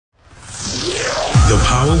The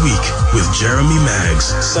Power Week with Jeremy Maggs,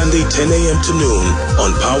 Sunday 10 a.m. to noon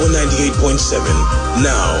on Power 98.7.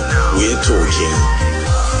 Now we're talking.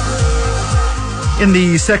 In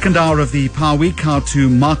the second hour of the Power Week, how to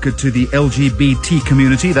market to the LGBT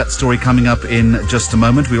community. That story coming up in just a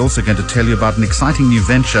moment. We're also going to tell you about an exciting new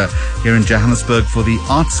venture here in Johannesburg for the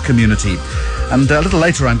arts community. And a little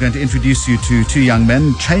later, I'm going to introduce you to two young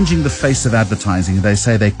men changing the face of advertising. They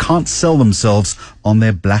say they can't sell themselves on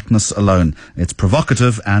their blackness alone. It's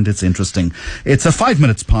provocative and it's interesting. It's 5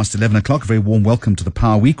 minutes past 11 o'clock. A very warm welcome to the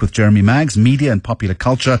Power Week with Jeremy Maggs, media and popular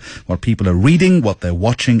culture, what people are reading, what they're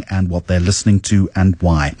watching and what they're listening to and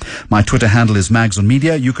why. My Twitter handle is Maggs on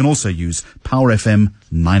Media. You can also use Power FM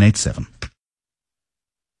 987.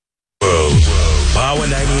 Power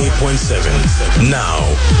 98.7. Now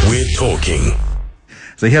we're talking.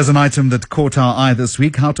 So here's an item that caught our eye this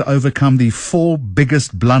week: how to overcome the 4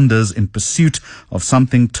 biggest blunders in pursuit of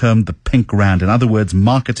something termed the pink rand. In other words,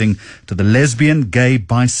 marketing to the lesbian, gay,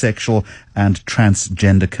 bisexual and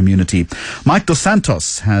transgender community. Mike dos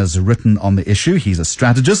Santos has written on the issue. He's a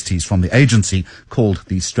strategist. He's from the agency called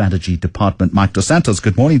the Strategy Department. Mike dos Santos,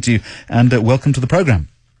 good morning to you and welcome to the program.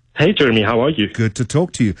 Hey, Jeremy, how are you? Good to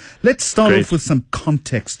talk to you. Let's start off with some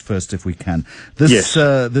context first, if we can. This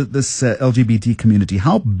LGBT community,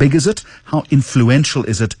 how big is it? How influential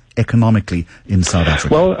is it economically in South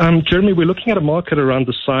Africa? Well, Jeremy, we're looking at a market around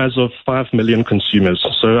the size of 5 million consumers.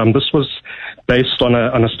 So this was based on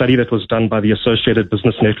a study that was done by the Associated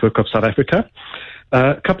Business Network of South Africa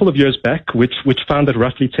a couple of years back, which found that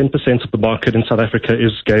roughly 10% of the market in South Africa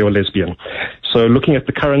is gay or lesbian. So looking at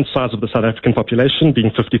the current size of the South African population being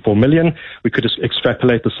 54 million, we could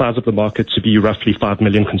extrapolate the size of the market to be roughly 5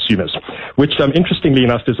 million consumers, which interestingly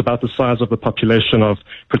enough is about the size of the population of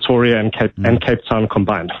Pretoria and Cape Town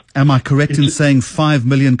combined. Am I correct in saying 5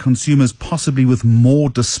 million consumers possibly with more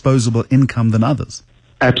disposable income than others?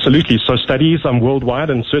 Absolutely. So studies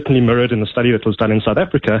worldwide, and certainly mirrored in the study that was done in South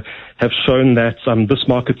Africa, have shown that this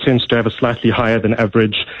market tends to have a slightly higher than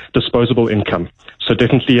average disposable income. So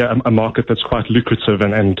definitely a market that's quite lucrative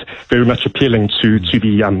and very much appealing to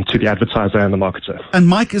the advertiser and the marketer. And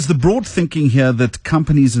Mike, is the broad thinking here that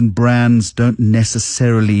companies and brands don't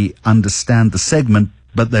necessarily understand the segment,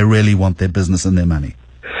 but they really want their business and their money?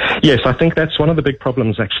 Yes, I think that's one of the big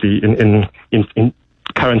problems actually in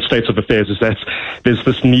current state of affairs, is that there's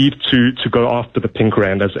this need to go after the pink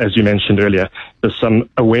rand, as you mentioned earlier. There's some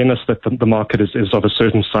awareness that the market is of a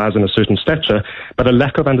certain size and a certain stature, but a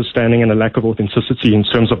lack of understanding and a lack of authenticity in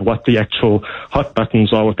terms of what the actual hot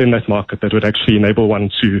buttons are within that market that would actually enable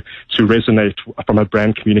one to resonate from a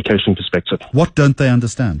brand communication perspective. What don't they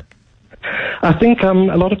understand? I think a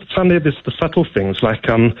lot of the time there's the subtle things, like,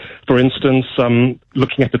 for instance,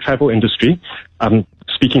 looking at the travel industry,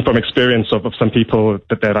 speaking from experience of some people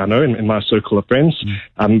that I know in my circle of friends,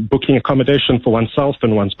 booking accommodation for oneself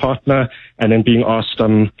and one's partner, and then being asked,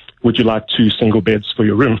 would you like 2 single beds for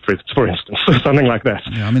your room, for instance, or something like that.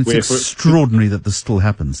 Yeah, I mean, it's extraordinary that this still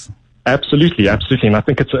happens. Absolutely. And I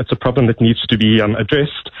think it's a problem that needs to be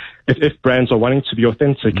addressed if brands are wanting to be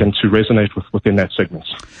authentic and to resonate within that segment.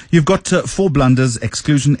 You've got 4 blunders: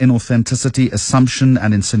 exclusion, inauthenticity, assumption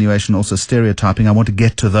and insinuation, also stereotyping. I want to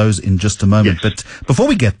get to those in just a moment. Yes. But before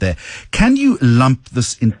we get there, can you lump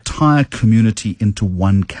this entire community into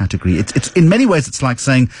one category? It's in many ways, it's like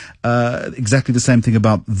saying exactly the same thing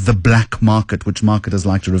about the black market, which marketers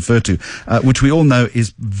like to refer to, which we all know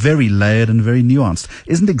is very layered and very nuanced.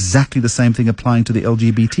 Isn't exactly the same thing applying to the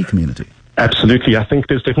LGBT community? Absolutely. I think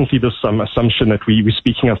there's definitely this assumption that we're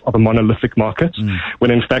speaking of a monolithic market, when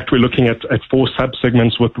in fact we're looking at 4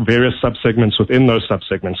 subsegments with various subsegments within those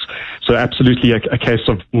subsegments. So absolutely a case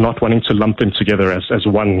of not wanting to lump them together as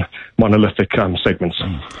one monolithic segment.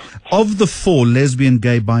 Of the 4, lesbian,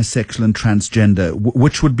 gay, bisexual and transgender,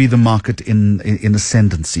 which would be the market in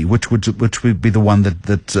ascendancy? Which would be the one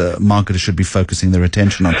that marketers should be focusing their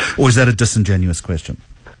attention on? Or is that a disingenuous question?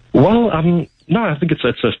 Well, no, I think it's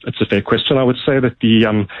a fair question. I would say that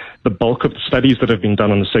the bulk of the studies that have been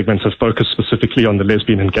done on the segments have focused specifically on the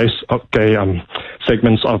lesbian and gay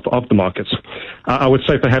segments of the markets. I would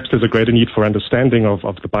say perhaps there's a greater need for understanding of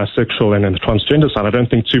the bisexual and the transgender side. I don't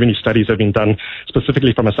think too many studies have been done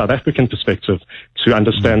specifically from a South African perspective to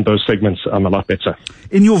understand those segments a lot better.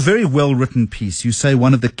 In your very well-written piece, you say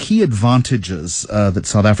one of the key advantages that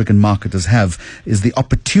South African marketers have is the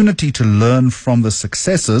opportunity to learn from the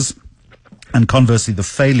successes and conversely the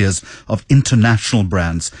failures of international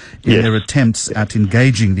brands in their attempts at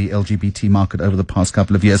engaging the LGBT market over the past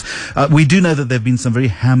couple of years. We do know that there have been some very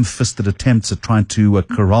ham-fisted attempts at trying to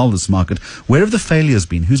corral this market. Where have the failures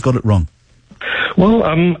been? Who's got it wrong? Well,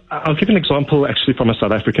 I'll give an example actually from a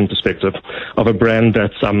South African perspective of a brand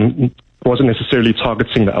that wasn't necessarily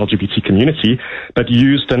targeting the LGBT community, but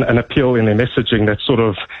used an appeal in their messaging that sort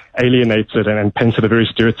of alienated and painted a very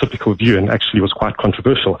stereotypical view and actually was quite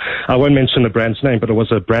controversial. I won't mention the brand's name, but it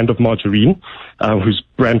was a brand of margarine whose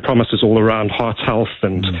brand promise is all around heart health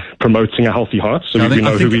and promoting a healthy heart. So we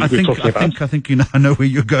know who we're talking about. I think I know where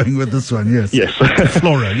you're going with this one, yes. Yes.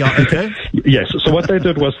 Flora, yeah, okay. Yes. So what they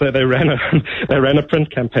did was that they ran a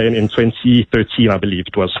print campaign in 2013, I believe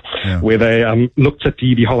it was, where they looked at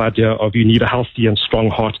the whole idea of you need a healthy and strong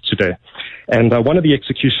heart today. And one of the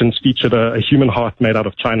executions featured a human heart made out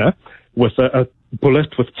of china with a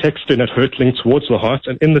bullet with text in it hurtling towards the heart.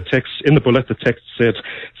 And in the bullet, the text said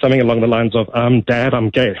something along the lines of, Dad, I'm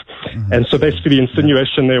gay. Mm-hmm. And so basically the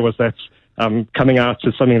insinuation there was that coming out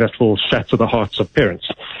is something that will shatter the hearts of parents,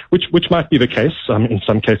 which might be the case in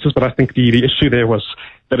some cases. But I think the issue there was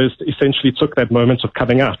that it essentially took that moment of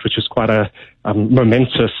coming out, which is quite a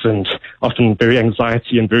momentous and often very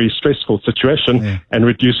anxiety and very stressful situation, and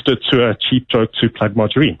reduced it to a cheap joke to plug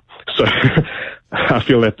margarine. So I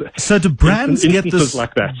feel that. So do brands get this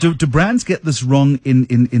like that? Do brands get this wrong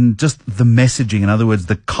in just the messaging? In other words,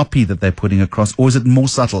 the copy that they're putting across, or is it more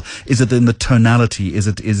subtle? Is it in the tonality? Is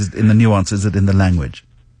it in the nuance? Is it in the language?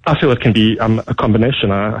 I feel it can be a combination.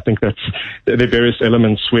 I think that there are various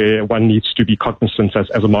elements where one needs to be cognizant as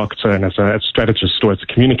a marketer and as a strategist or as a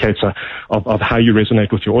communicator of how you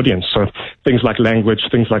resonate with your audience. So things like language,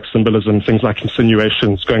 things like symbolism, things like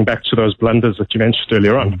insinuations, going back to those blunders that you mentioned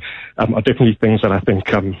earlier on, are definitely things that I think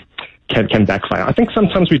can backfire. I think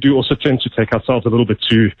sometimes we do also tend to take ourselves a little bit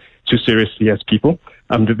too seriously as people.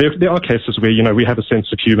 There are cases where, we have a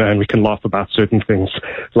sense of humor and we can laugh about certain things,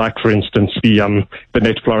 like, for instance, the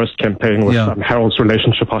Net Florist campaign with Harold's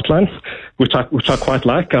relationship hotline, which I quite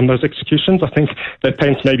like. Those executions, I think that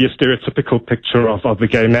paints maybe a stereotypical picture of the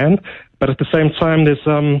gay man, but at the same time,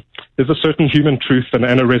 there's a certain human truth and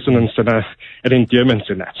a resonance and an endearment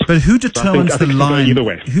in that. But who determines the line? Either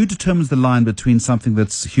way. Who determines the line between something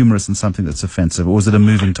that's humorous and something that's offensive, or is it a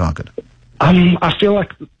moving target? I feel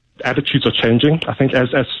like attitudes are changing. I think as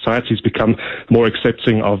societies become more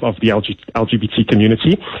accepting of the LGBT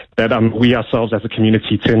community, that we ourselves as a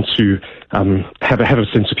community tend to have a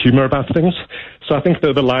sense of humor about things. So I think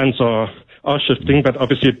the lines are shifting, but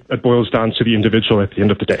obviously it boils down to the individual at the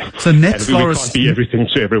end of the day. So Net Florist, we can't be everything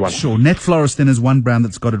to everyone. Sure. Net Florist then is one brand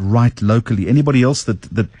that's got it right locally. Anybody else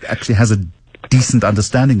that actually has a decent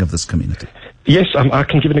understanding of this community? Yes, I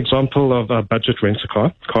can give an example of budget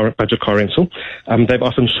car rental. They've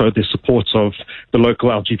often showed their support of the local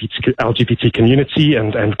LGBT community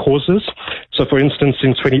and causes. So, for instance,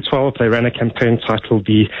 in 2012, they ran a campaign titled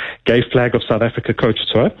the Gay Flag of South Africa Coach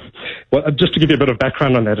Tour. Well, just to give you a bit of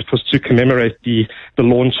background on that, it was to commemorate the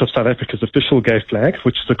launch of South Africa's official gay flag,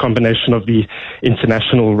 which is a combination of the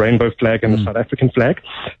international rainbow flag and the South African flag.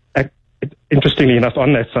 Interestingly enough,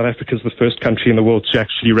 on that, South Africa is the first country in the world to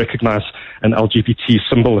actually recognize an LGBT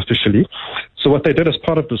symbol officially. So what they did as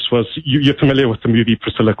part of this was, you're familiar with the movie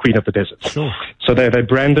Priscilla, Queen of the Desert. Sure. So they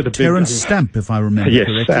branded a Terence Stamp, if I remember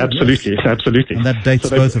correctly. Absolutely, yes, absolutely. And that dates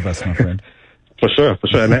both of us, my friend. For sure.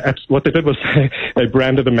 And what they did was they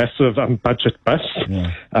branded a massive budget bus,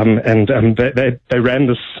 and they ran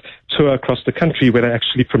this tour across the country where they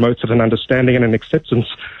actually promoted an understanding and an acceptance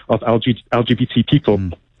of LGBT people.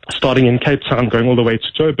 Starting in Cape Town, going all the way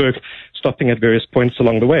to Joburg, stopping at various points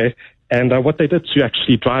along the way. And what they did to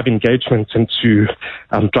actually drive engagement and to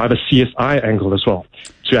drive a CSI angle as well,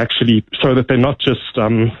 to actually show that they're not just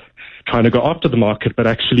trying to go after the market, but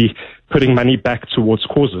actually putting money back towards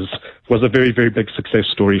causes, was a very, very big success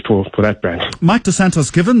story for that brand. Mike dos Santos,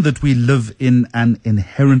 given that we live in an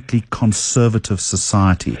inherently conservative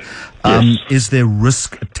society, is there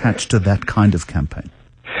risk attached to that kind of campaign?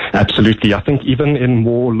 Absolutely. I think even in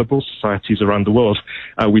more liberal societies around the world,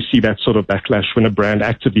 we see that sort of backlash when a brand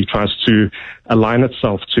actively tries to align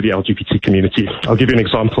itself to the LGBT community. I'll give you an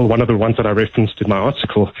example. One of the ones that I referenced in my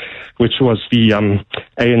article, which was the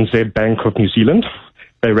ANZ Bank of New Zealand.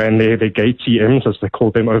 They ran their gay TMs, as they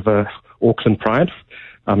called them, over Auckland Pride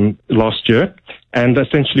last year. And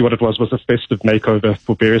essentially what it was a festive makeover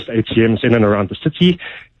for various ATMs in and around the city.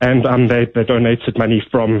 And they donated money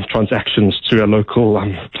from transactions to a local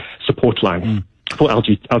support line for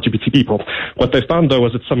LGBT people. What they found, though,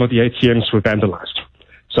 was that some of the ATMs were vandalized.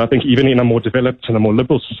 So I think even in a more developed and a more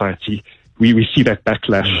liberal society, we see that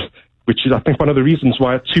backlash, which is, I think, one of the reasons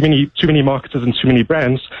why too many marketers and too many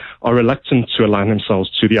brands are reluctant to align themselves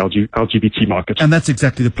to the LGBT market. And that's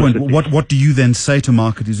exactly the point. What do you then say to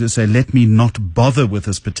marketers who say, let me not bother with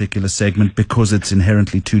this particular segment because it's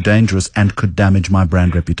inherently too dangerous and could damage my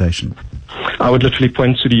brand reputation? I would literally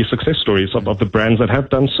point to the success stories of the brands that have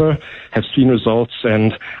done so, have seen results,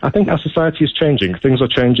 and I think our society is changing. Things are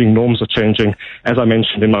changing, norms are changing. As I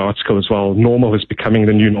mentioned in my article as well, normal is becoming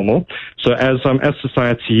the new normal. So as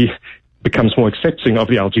society becomes more accepting of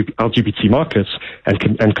the LGBT markets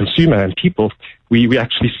and consumer and people, we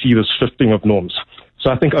actually see this shifting of norms.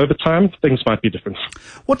 So I think over time, things might be different.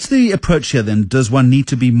 What's the approach here then? Does one need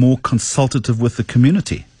to be more consultative with the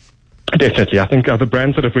community? Definitely. I think the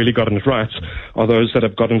brands that have really gotten it right are those that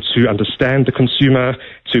have gotten to understand the consumer,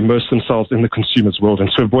 to immerse themselves in the consumer's world,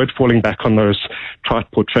 and to avoid falling back on those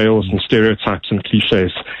trite portrayals and stereotypes and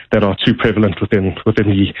cliches that are too prevalent within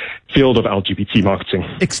the field of LGBT marketing.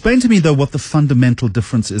 Explain to me, though, what the fundamental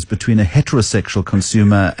difference is between a heterosexual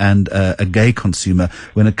consumer and a gay consumer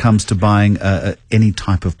when it comes to buying any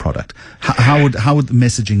type of product. How would the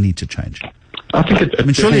messaging need to change? I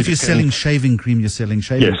think surely if you're selling shaving cream, you're selling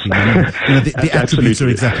shaving cream. The attributes are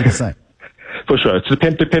exactly the same. For sure. It's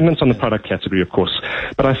dependent on the product category, of course.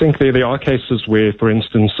 But I think there are cases where, for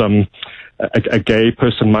instance, a gay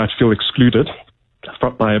person might feel excluded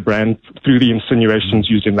by a brand through the insinuations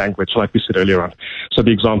used in language, like we said earlier on. So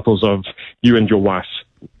the examples of you and your wife,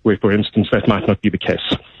 where, for instance, that might not be the case.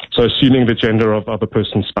 So assuming the gender of a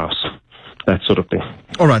person's spouse. That sort of thing.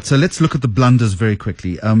 All right, so let's look at the blunders very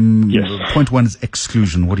quickly. Yes. Point one is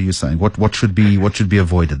exclusion. What are you saying? What should be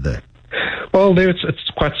avoided there? Well, it's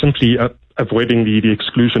quite simply avoiding the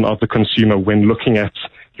exclusion of the consumer when looking at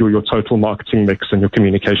your total marketing mix and your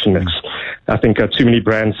communication mix. I think too many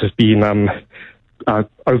brands have been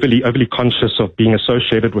overly conscious of being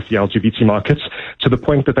associated with the LGBT markets to the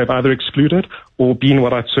point that they've either excluded or been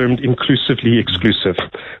what I termed inclusively exclusive,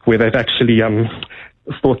 where they've actually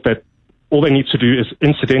thought that all they need to do is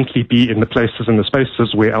incidentally be in the places and the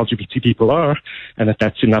spaces where LGBT people are, and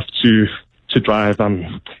that's enough to drive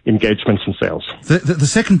engagements and sales. The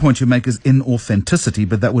second point you make is inauthenticity,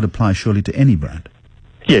 but that would apply surely to any brand.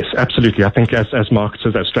 Yes, absolutely. I think as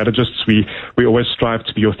marketers, as strategists, we always strive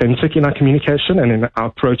to be authentic in our communication and in our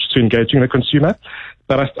approach to engaging the consumer.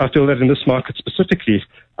 But I feel that in this market specifically,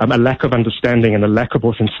 a lack of understanding and a lack of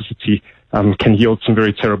authenticity can yield some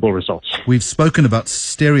very terrible results. We've spoken about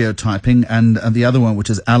stereotyping, and the other one, which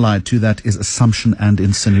is allied to that, is assumption and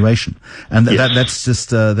insinuation. And that's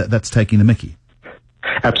just that's taking the mickey.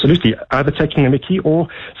 Absolutely. Either taking the mickey, or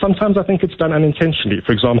sometimes I think it's done unintentionally.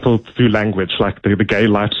 For example, through language, like the gay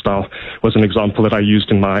lifestyle was an example that I used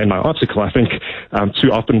in my article. I think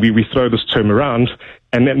too often we throw this term around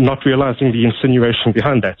and then not realizing the insinuation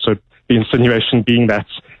behind that. So the insinuation being that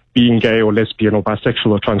being gay or lesbian or bisexual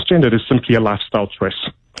or transgender is simply a lifestyle choice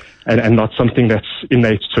and not something that's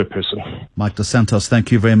innate to a person. Mike dos Santos,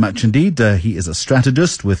 thank you very much indeed. He is a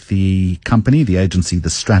strategist with the company, the agency, the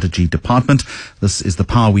Strategy Department. This is the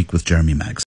Power Week with Jeremy Maggs.